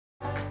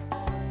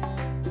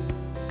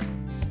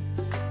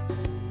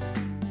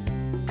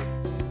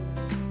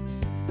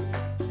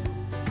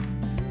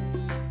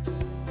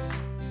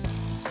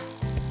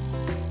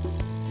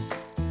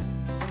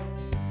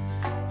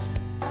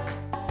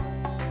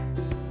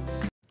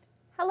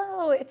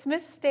it's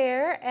Miss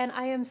Stair, and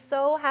I am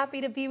so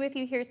happy to be with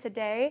you here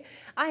today.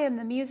 I am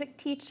the music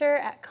teacher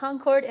at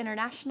Concord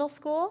International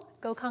School,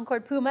 go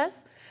Concord Pumas,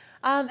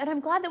 and I'm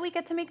glad that we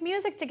get to make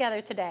music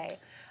together today.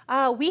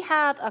 We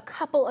have a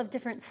couple of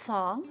different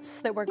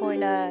songs that we're going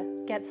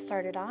to get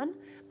started on,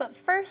 but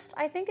first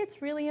I think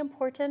it's really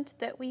important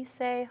that we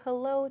say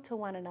hello to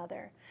one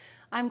another.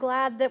 I'm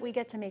glad that we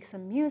get to make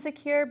some music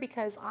here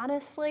because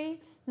honestly,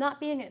 not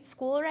being at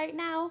school right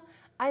now,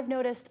 I've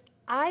noticed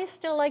I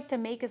still like to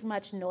make as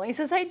much noise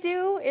as I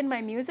do in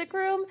my music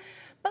room,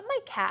 but my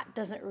cat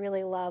doesn't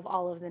really love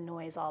all of the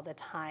noise all the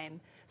time.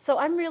 So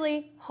I'm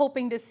really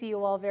hoping to see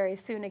you all very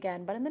soon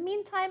again. But in the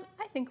meantime,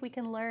 I think we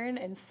can learn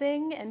and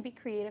sing and be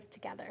creative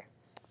together.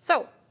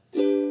 So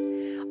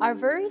our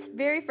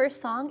very first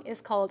song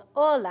is called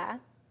Hola,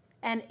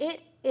 and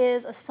it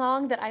is a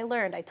song that I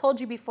learned. I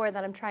told you before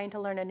that I'm trying to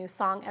learn a new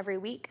song every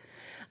week.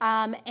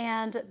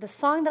 And the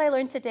song that I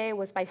learned today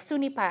was by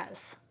Suni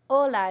Paz.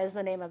 Hola is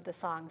the name of the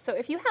song. So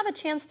if you have a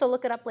chance to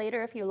look it up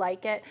later, if you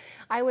like it,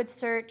 I would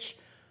search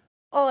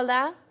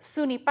Hola,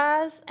 Suni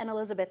Paz, and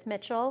Elizabeth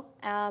Mitchell.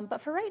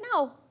 But for right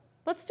now,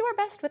 let's do our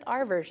best with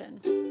our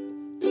version.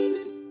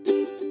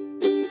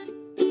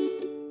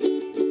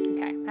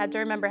 Okay, I had to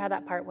remember how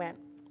that part went.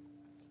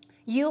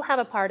 You have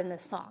a part in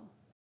this song.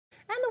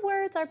 And the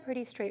words are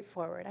pretty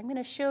straightforward. I'm going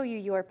to show you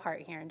your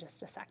part here in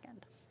just a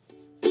second.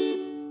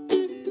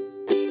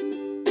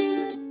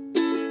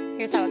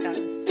 Here's how it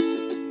goes.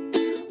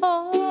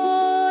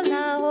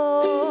 Hola,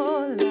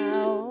 hola,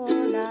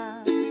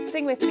 hola.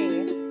 Sing with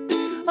me.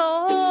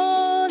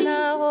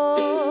 Hola,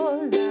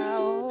 hola,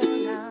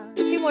 hola.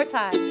 Two more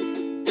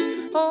times.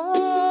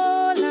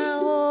 Hola,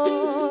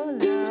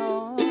 hola,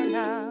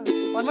 hola.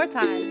 One more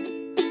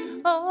time.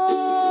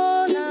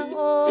 Hola,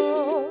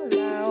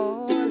 hola,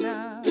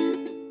 hola.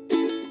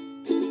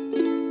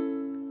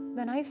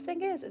 The nice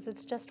thing is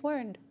it's just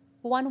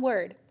one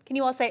word. Can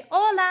you all say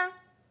hola?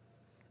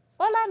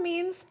 Hola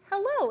means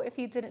hello, if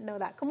you didn't know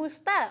that. ¿Cómo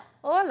está?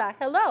 Hola,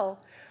 hello.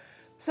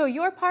 So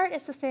your part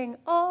is to sing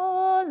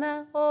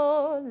hola,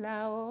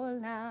 hola,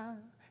 hola.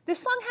 This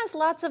song has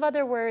lots of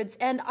other words,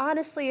 and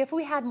honestly, if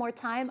we had more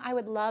time, I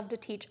would love to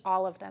teach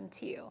all of them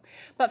to you.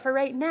 But for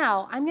right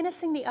now, I'm going to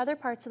sing the other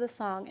parts of the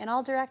song, and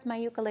I'll direct my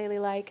ukulele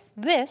like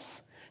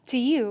this to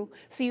you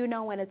so you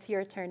know when it's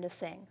your turn to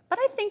sing. But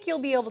I think you'll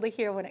be able to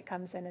hear when it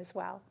comes in as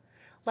well.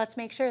 Let's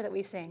make sure that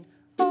we sing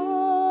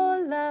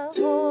hola,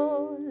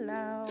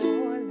 hola,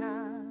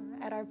 hola,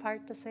 at our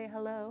part to say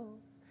hello.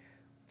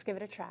 Let's give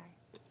it a try.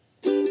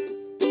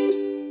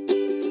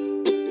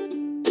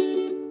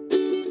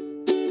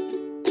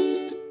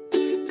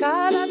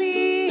 Cada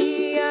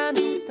día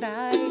nos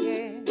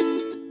trae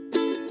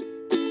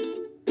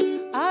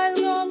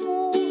algo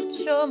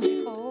mucho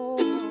mejor.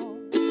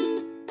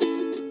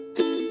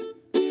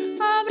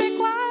 Abre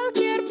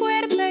cualquier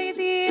puerta y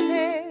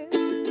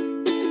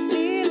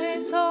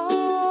diles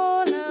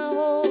hola,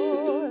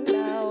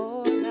 hola,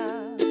 hola.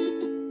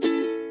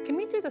 Can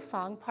we do the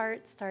song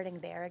part starting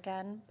there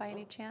again by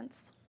any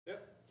chance?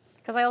 Yep.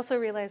 Because I also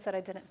realized that I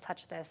didn't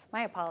touch this.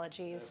 My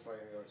apologies. Are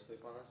you going to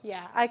sleep on us?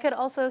 Yeah, I could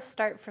also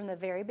start from the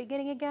very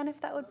beginning again if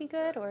that would be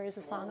good, or is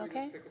the song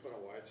okay? Just pick up on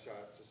a wide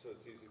shot just so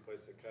it's an easy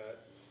place to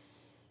cut.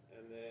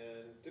 And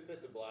then dip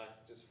it to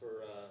black just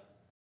for,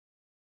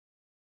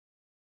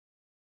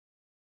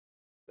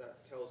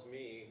 that tells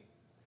me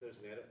there's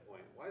an edit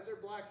point. Why is there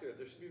black here?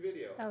 There should be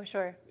video. Oh,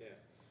 sure. Yeah.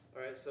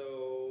 All right,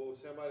 so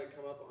stand by to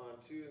come up on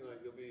two, and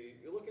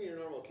you're looking at your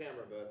normal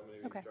camera, but I'm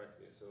going to be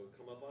directing you. So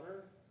come up on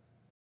her.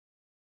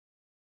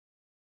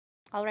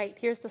 All right,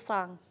 here's the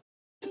song.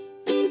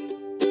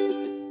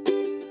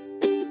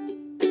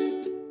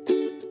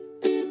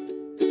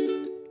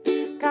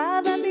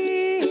 Cada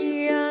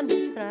día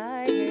nos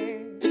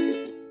trae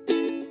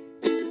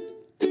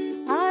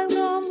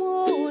algo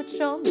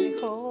mucho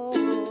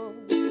mejor.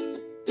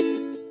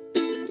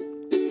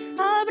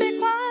 Abre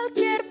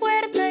cualquier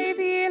puerta y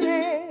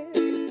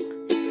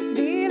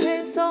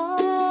diles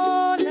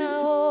hola,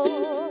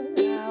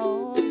 hola,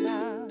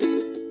 hola.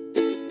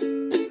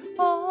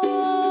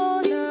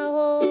 Hola,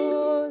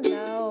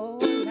 hola,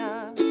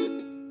 hola.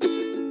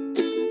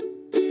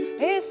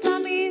 Es la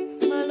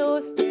misma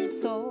luz del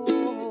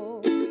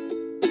sol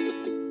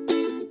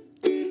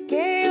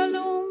que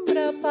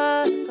alumbra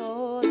para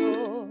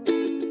todos.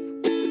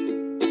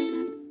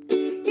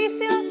 Y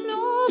si las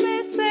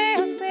nubes se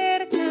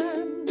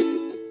acercan,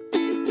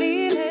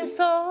 diles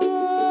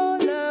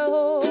hola,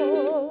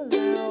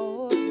 hola,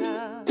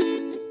 hola.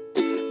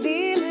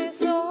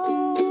 Diles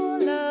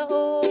hola,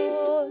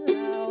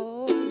 hola,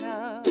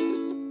 hola.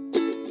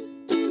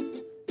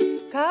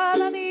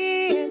 Cada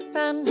día es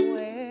tan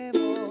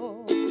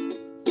nuevo,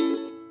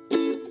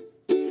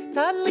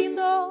 tan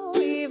lindo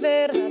y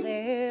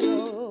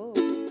verdadero.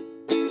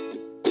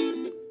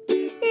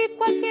 Y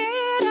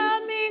cualquier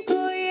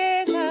amigo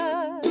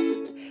llega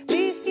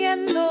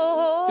diciendo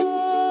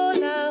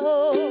hola,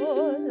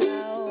 hola,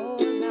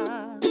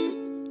 hola.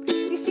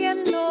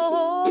 Diciendo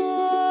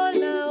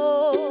hola,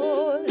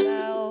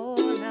 hola,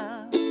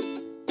 hola.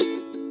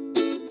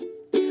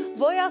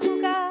 Voy a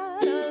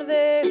jugar al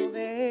veo.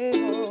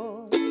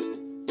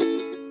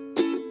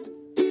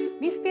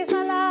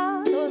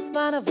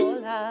 van a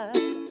volar.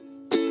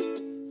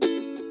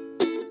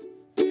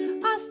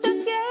 Hasta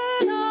el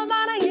cielo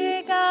van a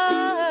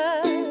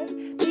llegar,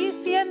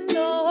 diciendo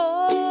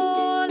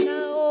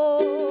hola,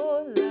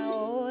 hola,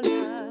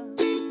 hola,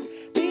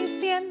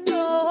 diciendo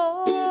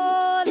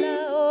hola,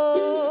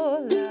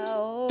 hola,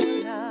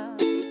 hola.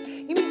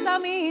 Y mis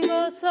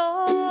amigos,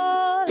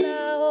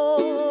 hola,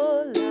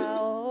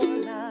 hola,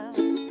 hola.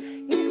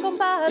 Y mis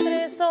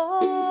compadres,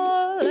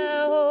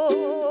 hola,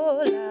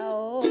 hola,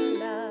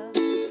 hola.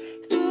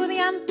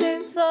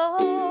 Estudiantes,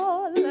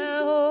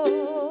 hola,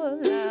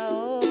 hola,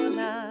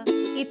 hola.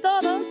 Y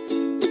todos,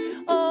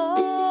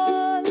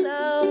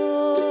 hola,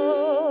 hola,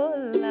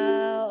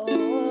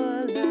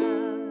 hola.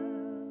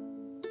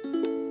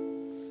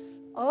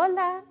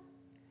 Hola.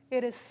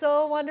 It is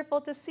so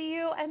wonderful to see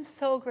you and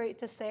so great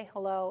to say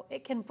hello.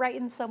 It can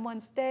brighten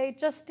someone's day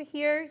just to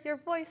hear your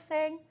voice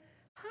saying,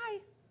 hi,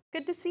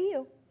 good to see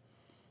you.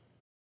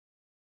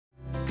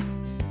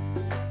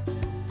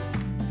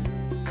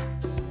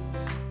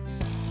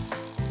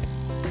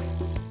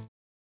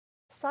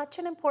 Such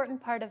an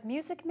important part of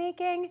music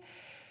making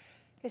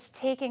is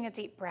taking a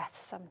deep breath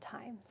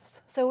sometimes.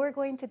 So we're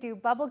going to do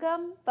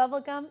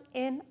bubblegum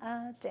in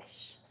a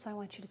dish. So I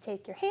want you to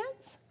take your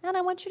hands and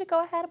I want you to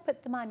go ahead and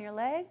put them on your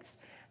legs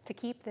to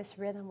keep this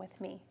rhythm with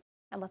me.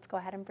 And let's go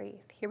ahead and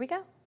breathe. Here we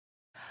go.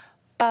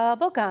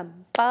 Bubblegum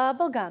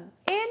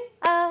in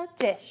a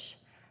dish.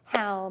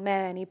 How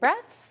many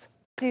breaths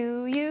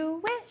do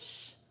you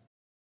wish?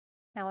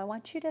 Now I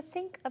want you to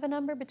think of a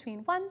number between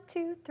 1,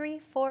 2, 3,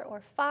 4,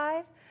 or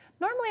 5.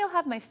 Normally I'll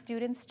have my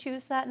students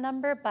choose that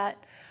number, but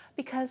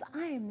because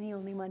I am the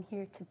only one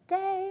here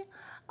today,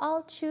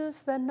 I'll choose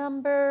the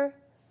number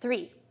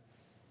 3.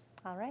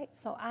 All right,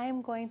 so I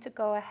am going to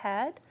go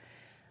ahead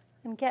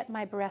and get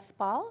my breath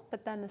ball,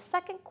 but then the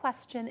second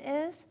question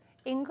is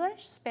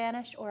English,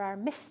 Spanish, or our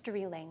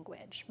mystery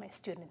language. My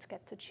students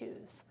get to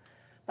choose.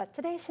 But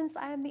today, since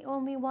I am the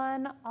only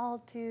one,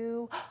 I'll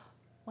do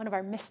one of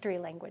our mystery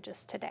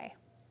languages today.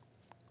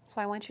 So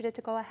I want you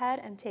to go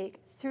ahead and take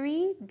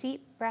 3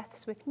 deep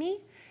breaths with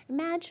me,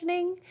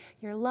 imagining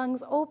your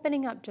lungs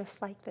opening up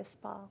just like this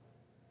ball.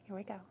 Here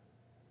we go.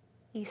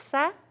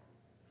 Isa.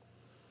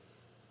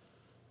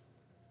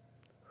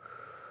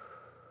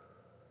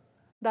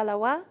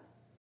 Dalawa.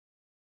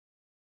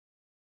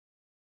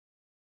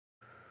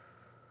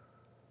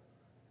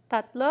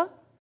 Tatlo.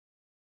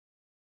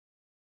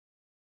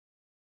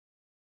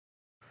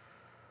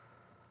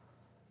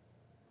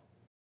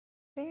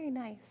 Very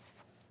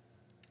nice.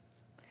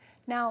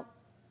 Now,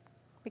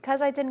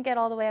 because I didn't get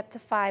all the way up to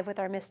 5 with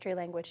our mystery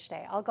language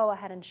today, I'll go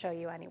ahead and show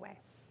you anyway.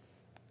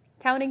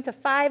 Counting to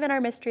 5 in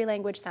our mystery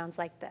language sounds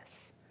like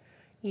this.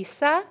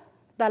 Isa,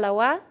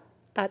 dalawa,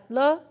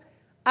 tatlo,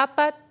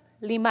 apat,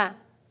 lima.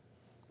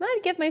 I'm going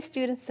to give my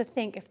students to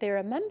think if they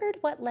remembered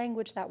what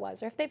language that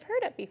was or if they've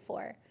heard it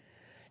before.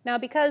 Now,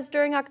 because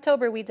during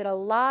October we did a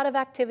lot of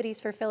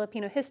activities for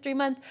Filipino History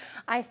Month,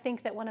 I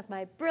think that one of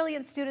my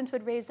brilliant students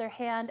would raise their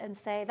hand and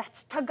say,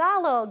 that's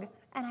Tagalog.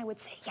 And I would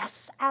say,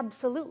 yes,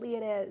 absolutely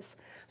it is.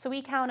 So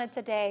we counted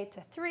today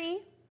to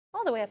 3,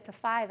 all the way up to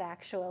 5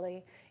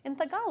 actually, in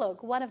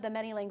Tagalog, one of the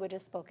many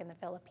languages spoken in the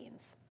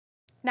Philippines.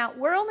 Now,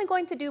 we're only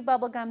going to do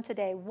bubblegum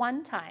today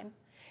 1 time.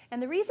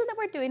 And the reason that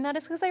we're doing that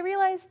is because I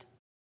realized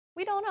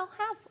we don't all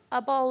have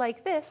a ball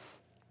like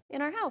this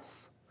in our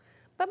house.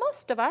 But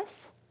most of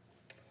us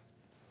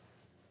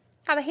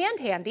have a hand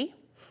handy.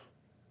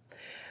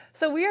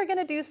 So we are going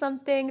to do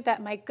something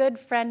that my good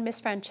friend, Miss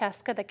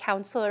Francesca, the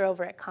counselor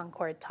over at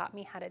Concord, taught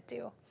me how to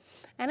do.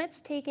 And it's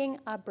taking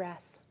a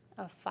breath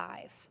of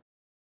 5.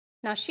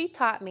 Now she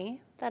taught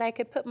me that I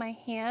could put my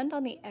hand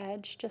on the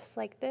edge just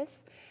like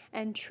this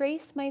and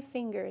trace my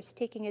fingers,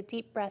 taking a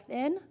deep breath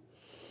in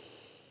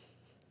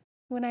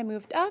when I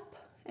moved up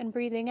and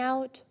breathing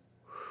out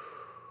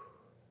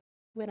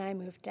when I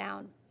moved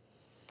down.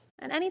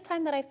 And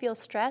anytime that I feel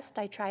stressed,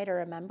 I try to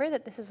remember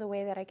that this is a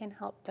way that I can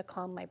help to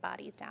calm my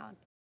body down.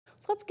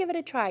 So let's give it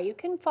a try. You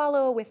can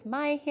follow with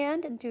my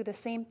hand and do the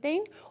same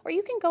thing, or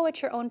you can go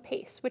at your own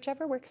pace,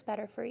 whichever works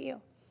better for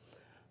you.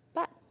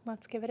 But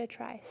let's give it a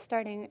try.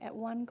 Starting at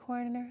one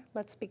corner,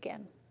 let's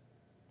begin.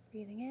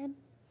 Breathing in.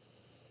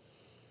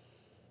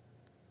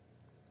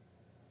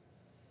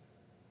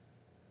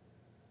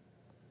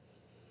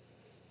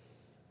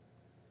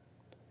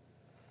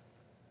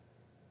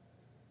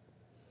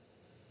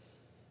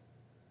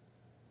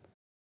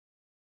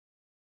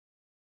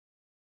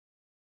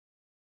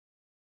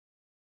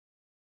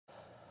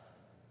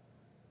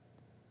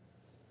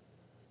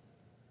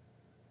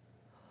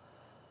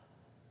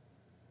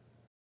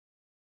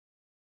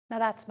 Now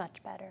that's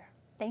much better.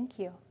 Thank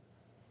you.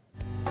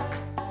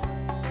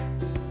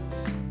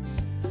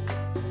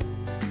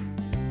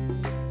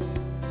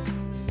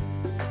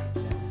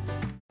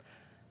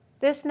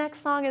 This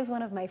next song is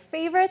one of my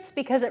favorites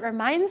because it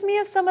reminds me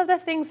of some of the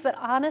things that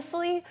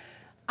honestly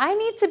I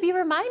need to be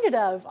reminded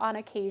of on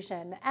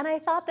occasion. And I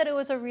thought that it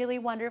was a really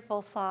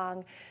wonderful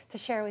song to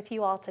share with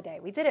you all today.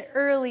 We did it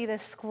early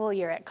this school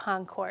year at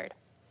Concord.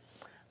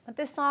 But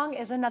this song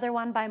is another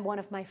one by one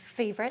of my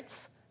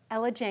favorites,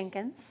 Ella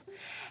Jenkins,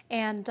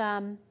 and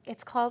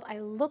it's called I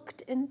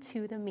Looked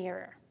Into the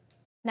Mirror.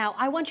 Now,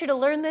 I want you to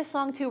learn this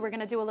song too. We're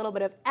going to do a little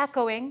bit of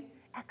echoing.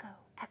 Echo,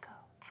 echo,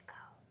 echo.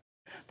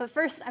 But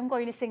first, I'm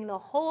going to sing the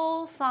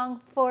whole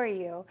song for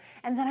you,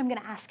 and then I'm going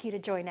to ask you to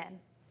join in.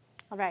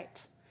 All right.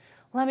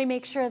 Let me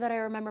make sure that I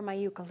remember my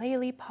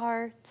ukulele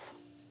part.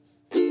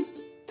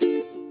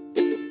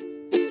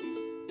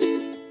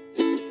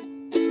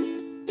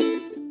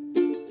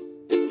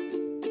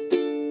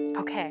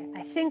 Okay,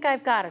 I think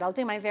I've got it. I'll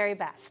do my very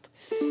best.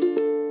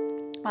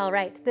 All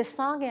right, this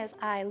song is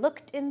I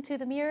Looked Into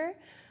the Mirror,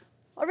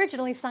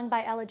 originally sung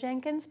by Ella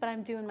Jenkins, but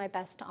I'm doing my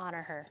best to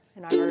honor her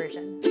in our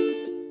version.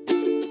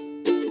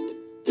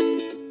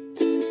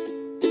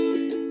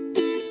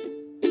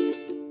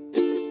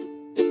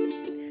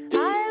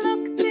 I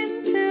looked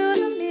into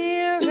the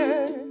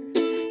mirror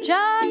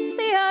just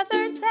the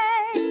other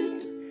day.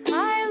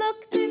 I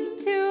looked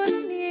into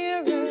the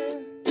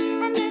mirror,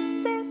 and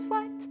this is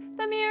what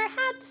the mirror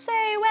had to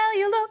say. Well,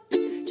 you look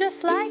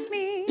just like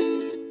me.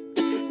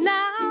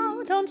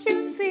 Now, don't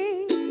you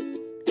see?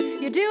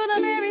 You do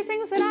the very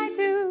things that I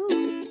do.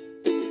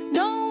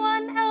 No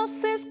one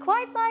else is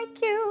quite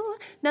like you.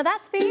 Now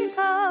that's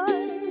because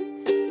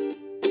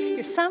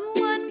you're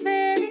someone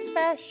very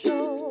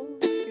special.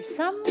 You're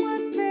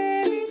someone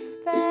very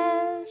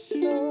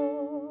special.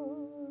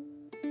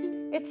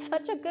 It's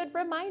such a good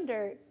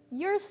reminder.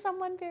 You're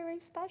someone very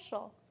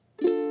special.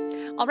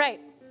 All right.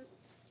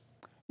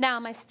 Now,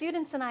 my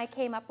students and I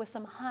came up with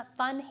some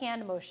fun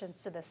hand motions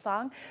to this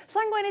song. So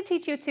I'm going to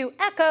teach you to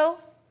echo,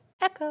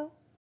 echo,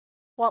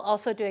 while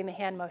also doing the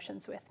hand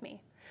motions with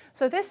me.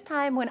 So this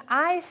time when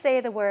I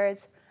say the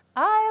words,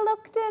 I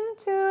looked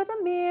into the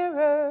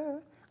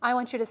mirror, I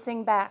want you to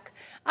sing back,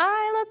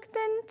 I looked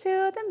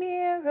into the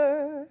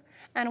mirror.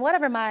 And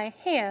whatever my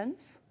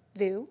hands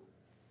do,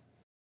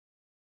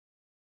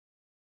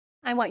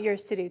 I want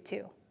yours to do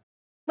too.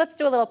 Let's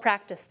do a little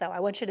practice though. I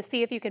want you to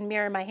see if you can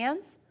mirror my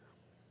hands.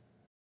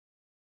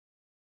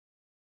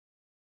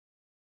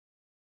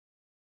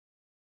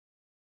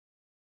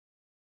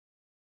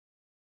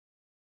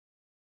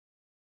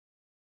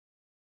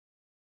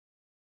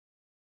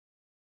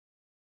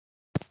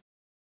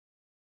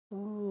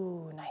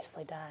 Ooh,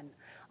 nicely done.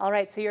 All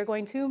right, so you're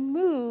going to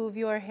move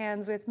your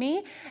hands with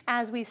me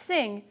as we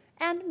sing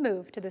and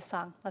move to this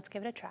song. Let's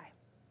give it a try.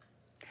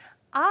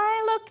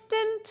 I looked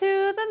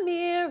into the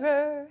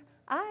mirror.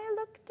 I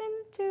looked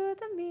into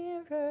the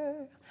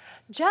mirror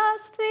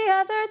just the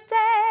other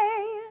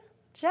day.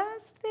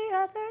 Just the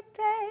other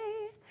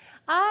day.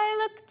 I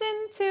looked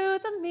into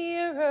the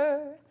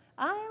mirror.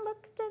 I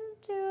looked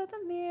into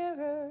the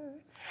mirror.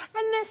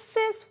 And this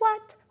is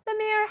what the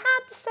mirror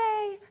had to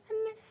say,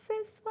 and this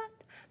is what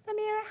the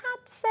mirror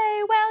had to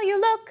say. Well, you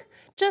look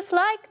just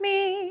like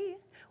me.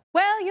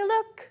 Well, you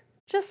look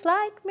just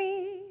like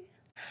me.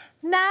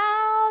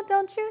 Now,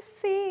 don't you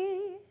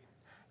see?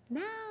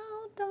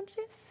 Now, don't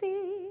you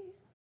see?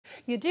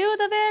 You do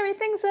the very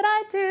things that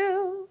I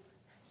do.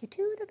 You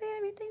do the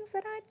very things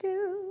that I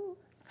do.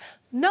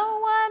 No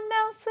one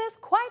else is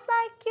quite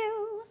like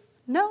you.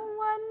 No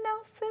one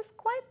else is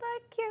quite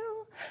like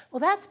you. Well,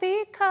 that's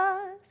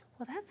because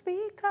you're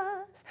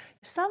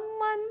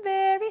someone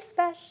very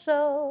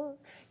special.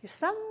 You're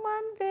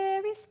someone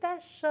very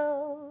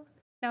special.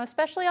 Now,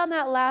 especially on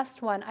that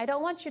last one, I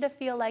don't want you to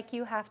feel like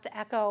you have to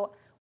echo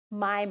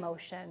my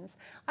motions.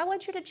 I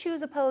want you to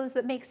choose a pose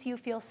that makes you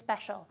feel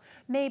special.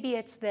 Maybe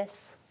it's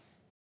this.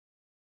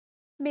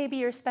 Maybe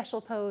your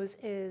special pose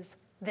is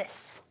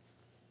this.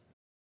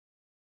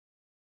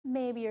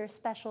 Maybe your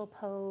special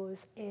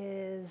pose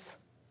is,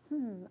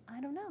 I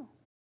don't know,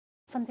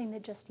 something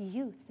that just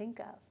you think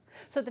of.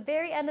 So at the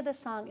very end of the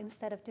song,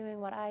 instead of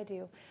doing what I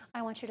do,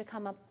 I want you to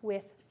come up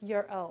with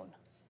your own.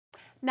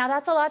 Now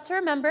that's a lot to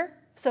remember,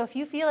 so if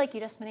you feel like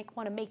you just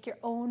want to make your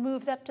own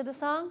moves up to the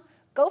song,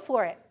 go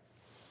for it.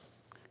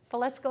 But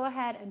let's go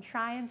ahead and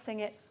try and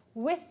sing it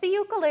with the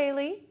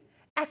ukulele,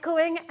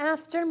 echoing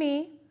after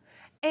me,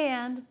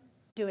 and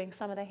doing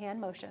some of the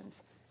hand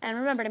motions. And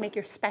remember to make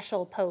your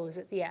special pose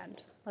at the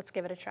end. Let's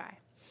give it a try.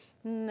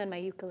 And then my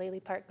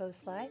ukulele part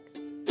goes like.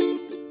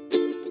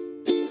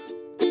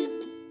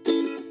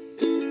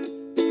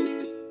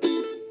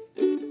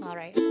 All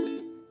right.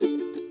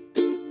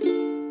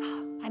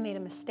 I made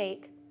a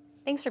mistake.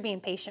 Thanks for being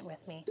patient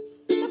with me.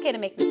 It's okay to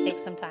make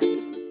mistakes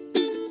sometimes.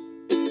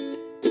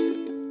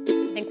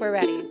 I think we're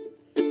ready.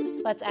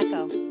 Let's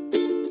echo.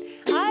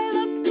 I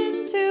looked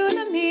into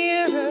the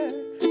mirror.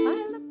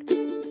 I looked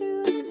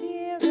into the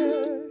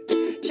mirror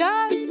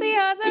just the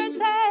other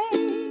day.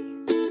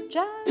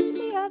 Just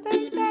the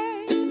other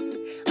day.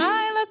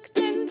 I looked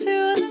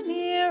into the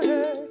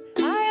mirror.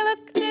 I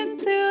looked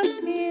into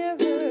the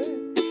mirror.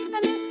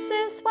 And this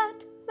is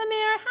what the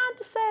mirror had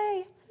to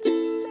say.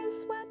 This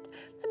is what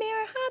the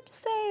mirror had to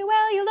say.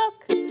 Well, you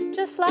look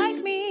just like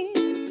me.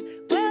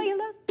 Well, you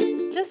look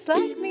just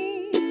like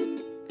me.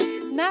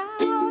 Now,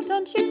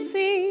 don't you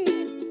see?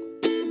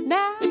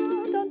 Now,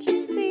 don't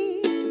you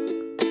see?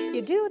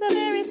 You do the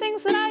very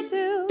things that I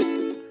do.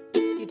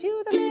 You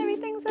do the very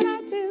things that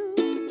I do.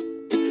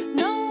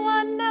 No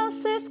one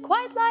else is quite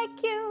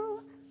like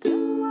you. No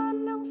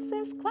one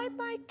else is quite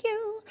like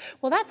you.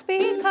 Well, that's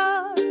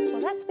because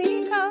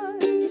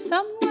you're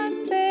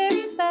someone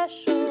very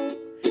special.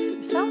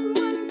 You're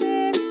someone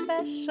very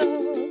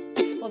special.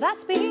 Well,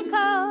 that's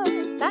because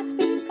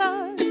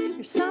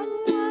you're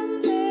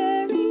someone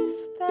very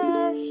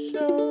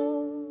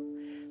special.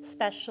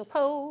 Special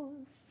pose.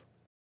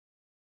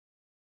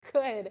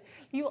 Good.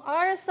 You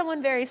are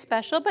someone very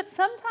special, but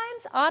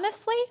sometimes,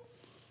 honestly,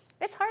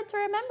 it's hard to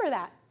remember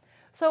that.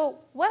 So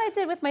what I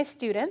did with my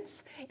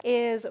students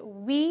is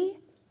we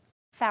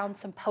found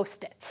some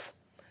Post-its.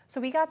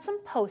 So we got some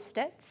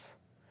Post-its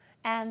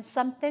and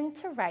something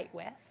to write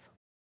with.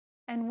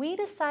 And we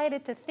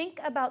decided to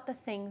think about the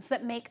things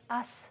that make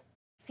us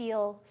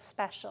feel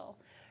special.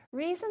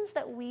 Reasons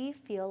that we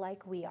feel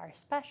like we are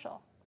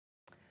special.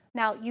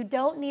 Now, you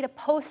don't need a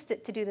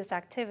Post-it to do this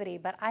activity,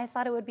 but I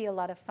thought it would be a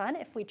lot of fun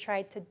if we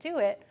tried to do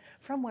it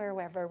from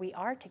wherever we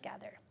are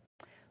together.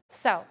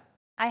 So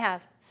I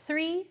have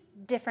 3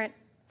 different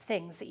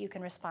things that you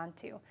can respond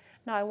to.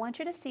 Now, I want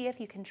you to see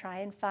if you can try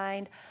and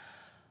find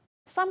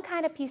some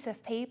kind of piece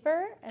of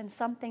paper and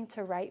something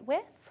to write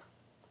with.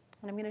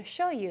 And I'm going to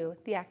show you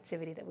the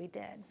activity that we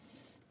did.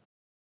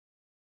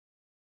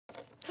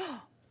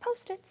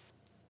 Post-its.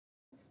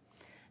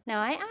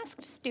 Now, I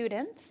asked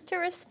students to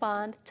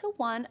respond to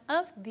one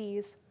of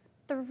these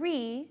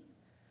 3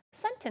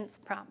 sentence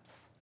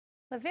prompts.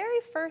 The very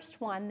first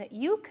one that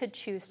you could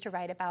choose to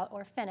write about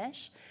or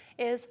finish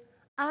is,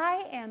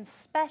 I am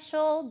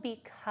special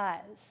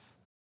because.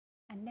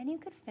 And then you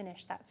could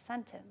finish that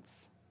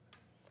sentence.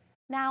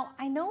 Now,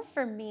 I know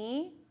for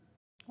me,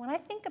 when I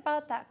think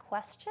about that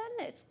question,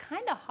 it's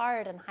kind of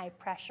hard and high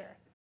pressure.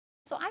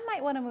 So I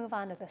might want to move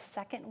on to the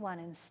second one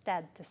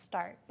instead to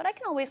start, but I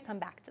can always come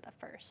back to the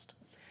first.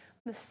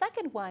 The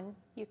second one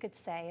you could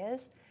say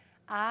is,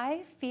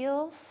 I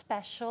feel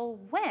special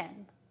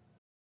when.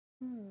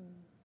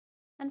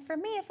 And for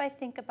me, if I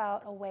think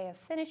about a way of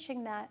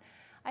finishing that,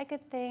 I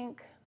could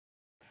think,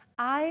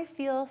 I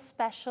feel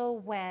special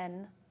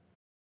when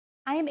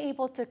I am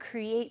able to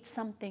create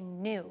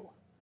something new.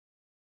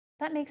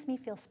 That makes me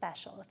feel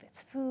special. If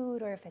it's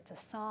food or if it's a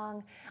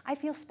song, I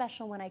feel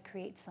special when I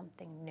create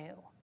something new.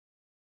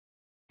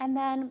 And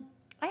then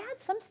I had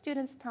some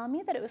students tell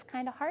me that it was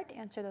kind of hard to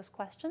answer those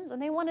questions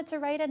and they wanted to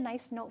write a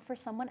nice note for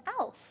someone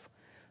else.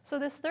 So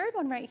this third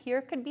one right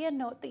here could be a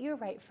note that you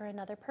write for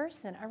another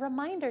person, a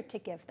reminder to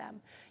give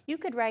them. You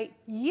could write,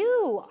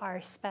 you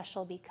are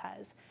special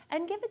because,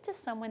 and give it to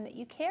someone that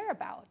you care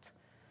about.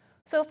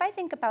 So if I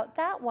think about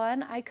that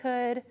one, I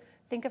could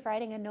think of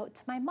writing a note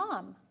to my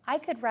mom. I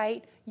could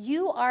write,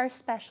 you are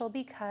special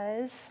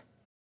because,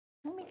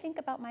 let me think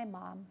about my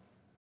mom.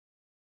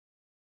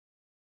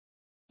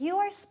 You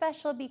are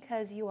special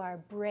because you are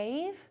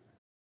brave,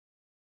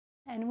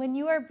 and when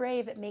you are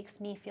brave, it makes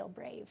me feel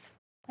brave.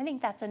 I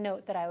think that's a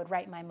note that I would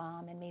write my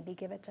mom and maybe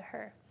give it to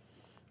her.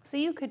 So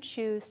you could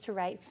choose to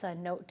write a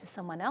note to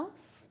someone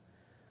else,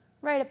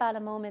 write about a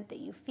moment that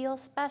you feel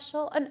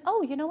special, and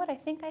oh, you know what? I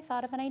think I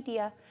thought of an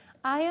idea.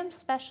 I am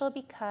special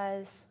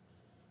because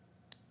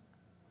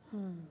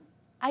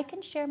I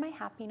can share my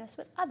happiness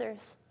with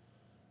others.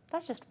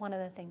 That's just one of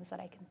the things that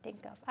I can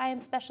think of. I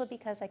am special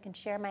because I can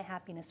share my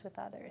happiness with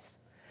others.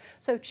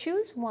 So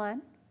choose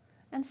one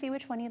and see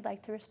which one you'd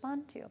like to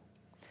respond to.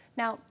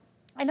 Now,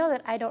 I know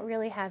that I don't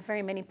really have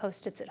very many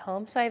Post-its at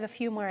home, so I have a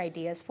few more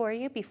ideas for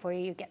you before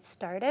you get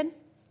started.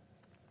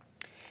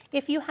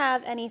 If you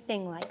have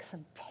anything like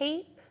some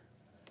tape,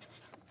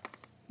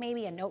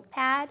 maybe a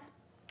notepad,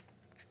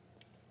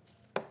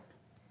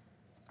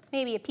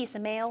 maybe a piece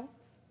of mail,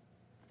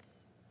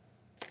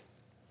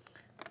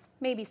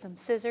 maybe some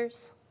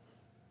scissors,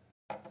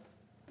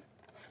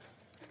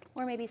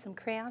 or maybe some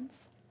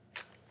crayons.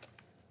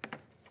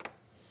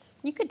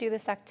 You could do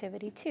this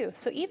activity too.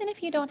 So even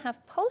if you don't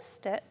have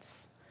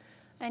Post-its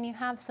and you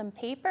have some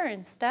paper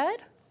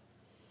instead,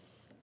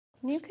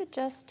 you could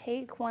just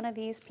take one of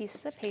these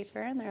pieces of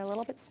paper, and they're a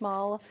little bit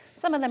small.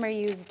 Some of them are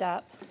used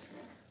up,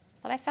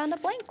 but I found a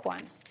blank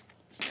one.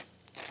 If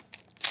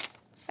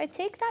I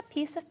take that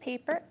piece of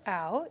paper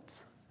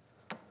out,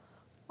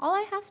 all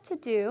I have to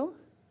do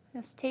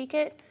is take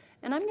it,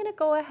 and I'm going to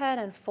go ahead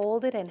and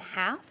fold it in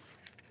half.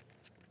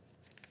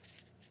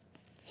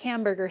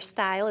 Hamburger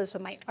style is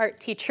what my art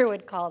teacher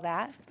would call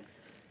that.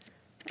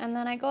 And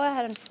then I go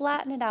ahead and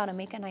flatten it out and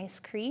make a nice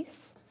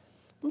crease.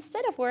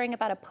 Instead of worrying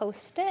about a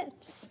Post-it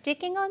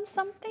sticking on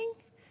something,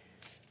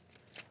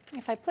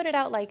 if I put it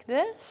out like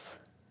this,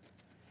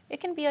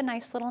 it can be a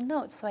nice little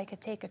note. So I could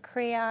take a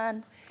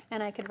crayon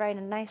and I could write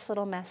a nice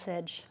little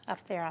message up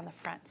there on the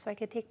front. So I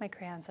could take my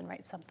crayons and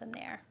write something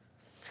there.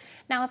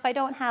 Now, if I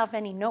don't have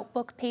any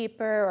notebook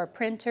paper or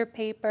printer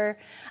paper,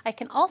 I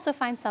can also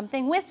find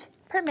something with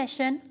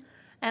permission,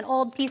 an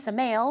old piece of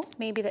mail,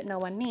 maybe that no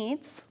one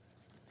needs.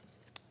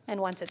 And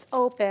once it's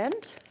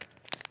opened,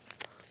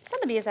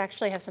 some of these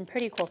actually have some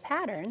pretty cool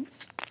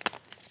patterns.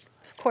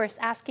 Of course,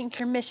 asking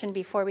permission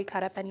before we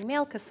cut up any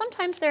mail, because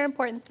sometimes they're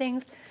important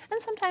things, and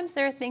sometimes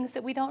there are things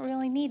that we don't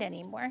really need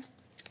anymore.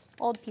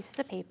 Old pieces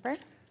of paper.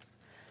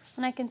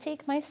 And I can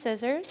take my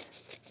scissors,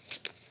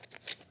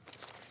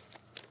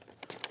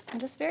 and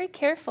just very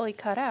carefully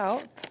cut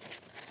out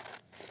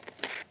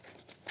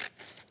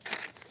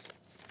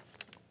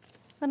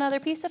another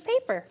piece of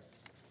paper.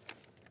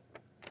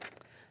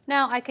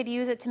 Now I could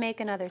use it to make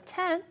another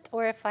tent,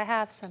 or if I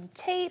have some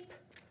tape,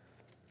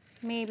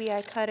 maybe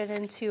I cut it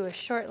into a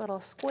short little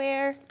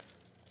square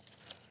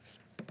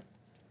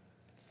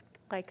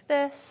like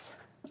this.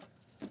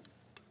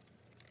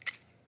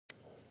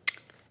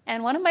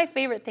 And one of my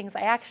favorite things,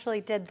 I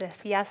actually did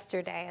this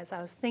yesterday as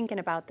I was thinking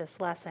about this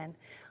lesson.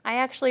 I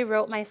actually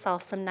wrote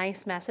myself some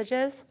nice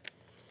messages,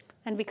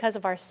 and because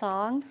of our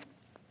song,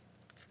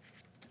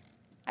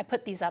 I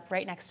put these up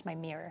right next to my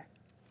mirror.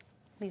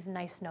 These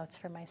nice notes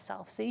for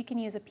myself. So you can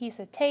use a piece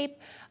of tape,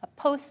 a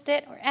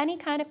Post-it, or any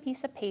kind of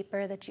piece of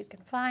paper that you can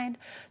find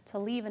to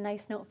leave a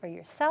nice note for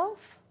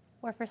yourself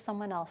or for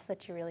someone else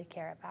that you really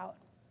care about.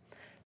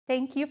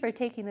 Thank you for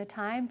taking the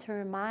time to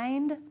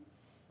remind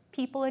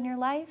people in your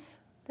life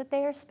that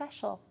they are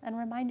special, and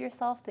remind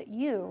yourself that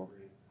you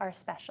are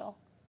special.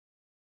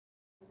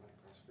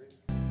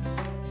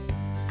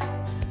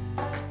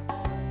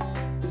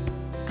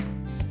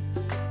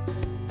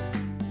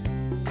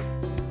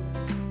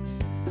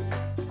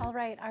 All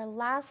right, our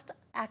last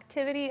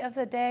activity of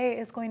the day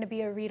is going to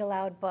be a read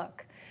aloud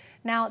book.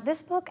 Now,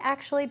 this book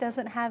actually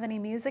doesn't have any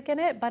music in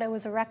it, but it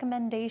was a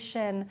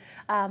recommendation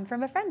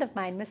from a friend of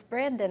mine, Miss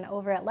Brandon,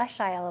 over at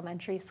Leshai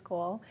Elementary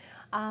School.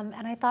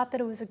 And I thought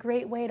that it was a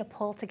great way to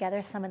pull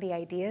together some of the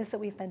ideas that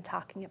we've been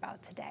talking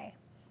about today.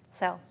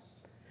 So,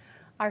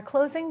 our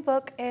closing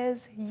book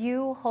is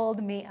You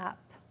Hold Me Up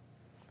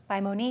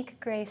by Monique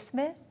Gray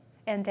Smith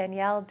and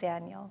Danielle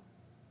Daniel.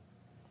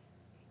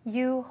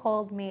 You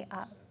Hold Me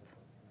Up.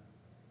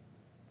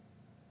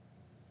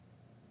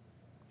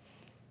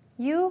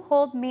 You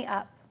Hold Me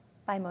Up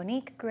by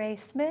Monique Gray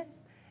Smith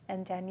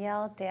and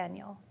Danielle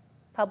Daniel,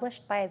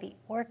 published by the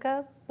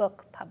Orca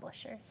Book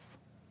Publishers.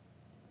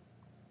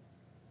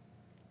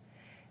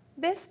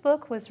 This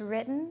book was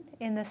written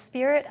in the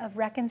spirit of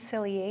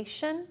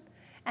reconciliation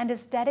and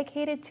is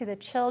dedicated to the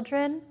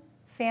children,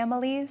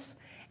 families,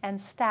 and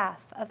staff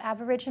of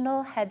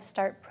Aboriginal Head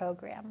Start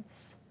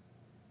programs,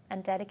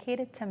 and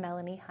dedicated to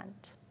Melanie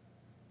Hunt.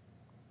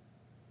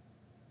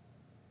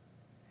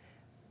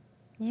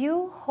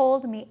 You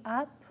hold me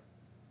up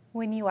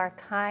when you are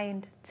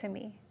kind to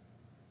me.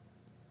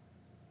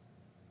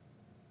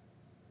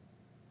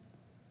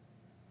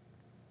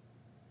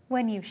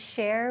 When you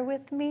share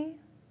with me.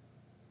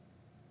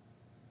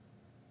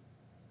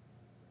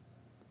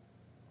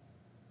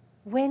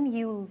 When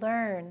you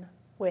learn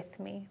with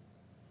me.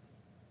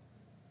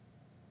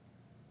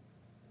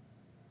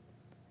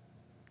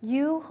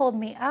 You hold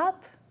me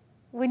up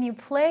when you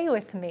play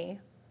with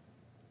me.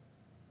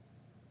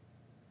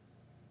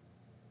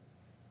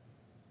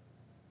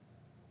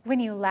 When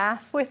you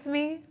laugh with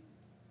me.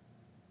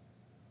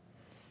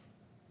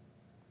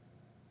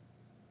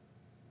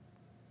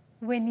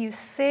 When you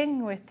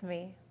sing with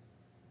me,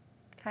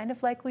 kind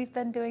of like we've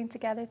been doing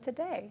together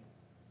today.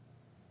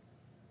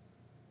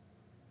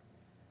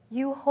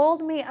 You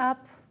hold me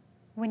up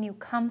when you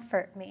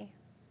comfort me.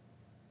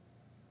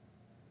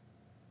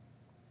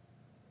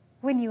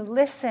 When you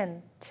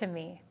listen to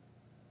me.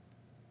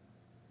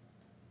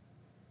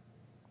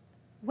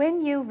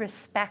 When you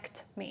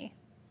respect me.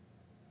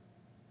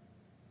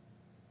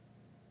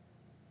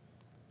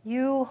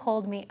 You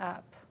hold me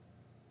up.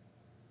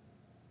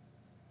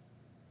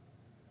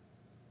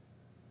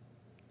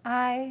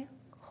 I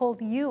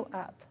hold you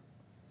up.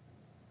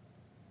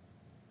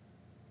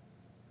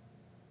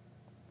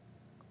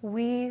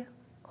 We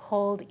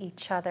hold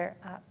each other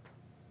up.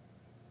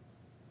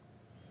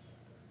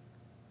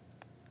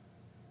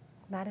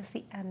 That is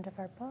the end of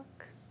our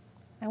book.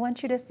 I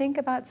want you to think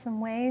about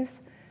some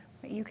ways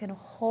that you can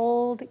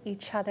hold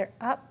each other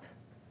up,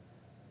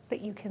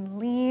 that you can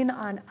lean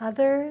on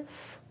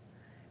others,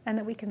 and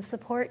that we can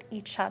support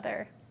each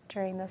other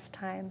during this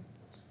time.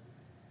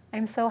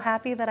 I'm so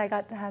happy that I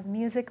got to have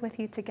music with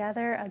you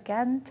together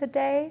again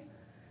today,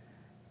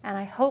 and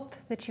I hope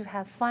that you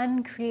have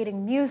fun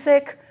creating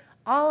music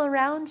all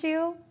around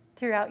you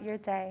throughout your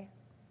day.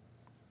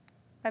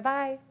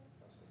 Bye-bye.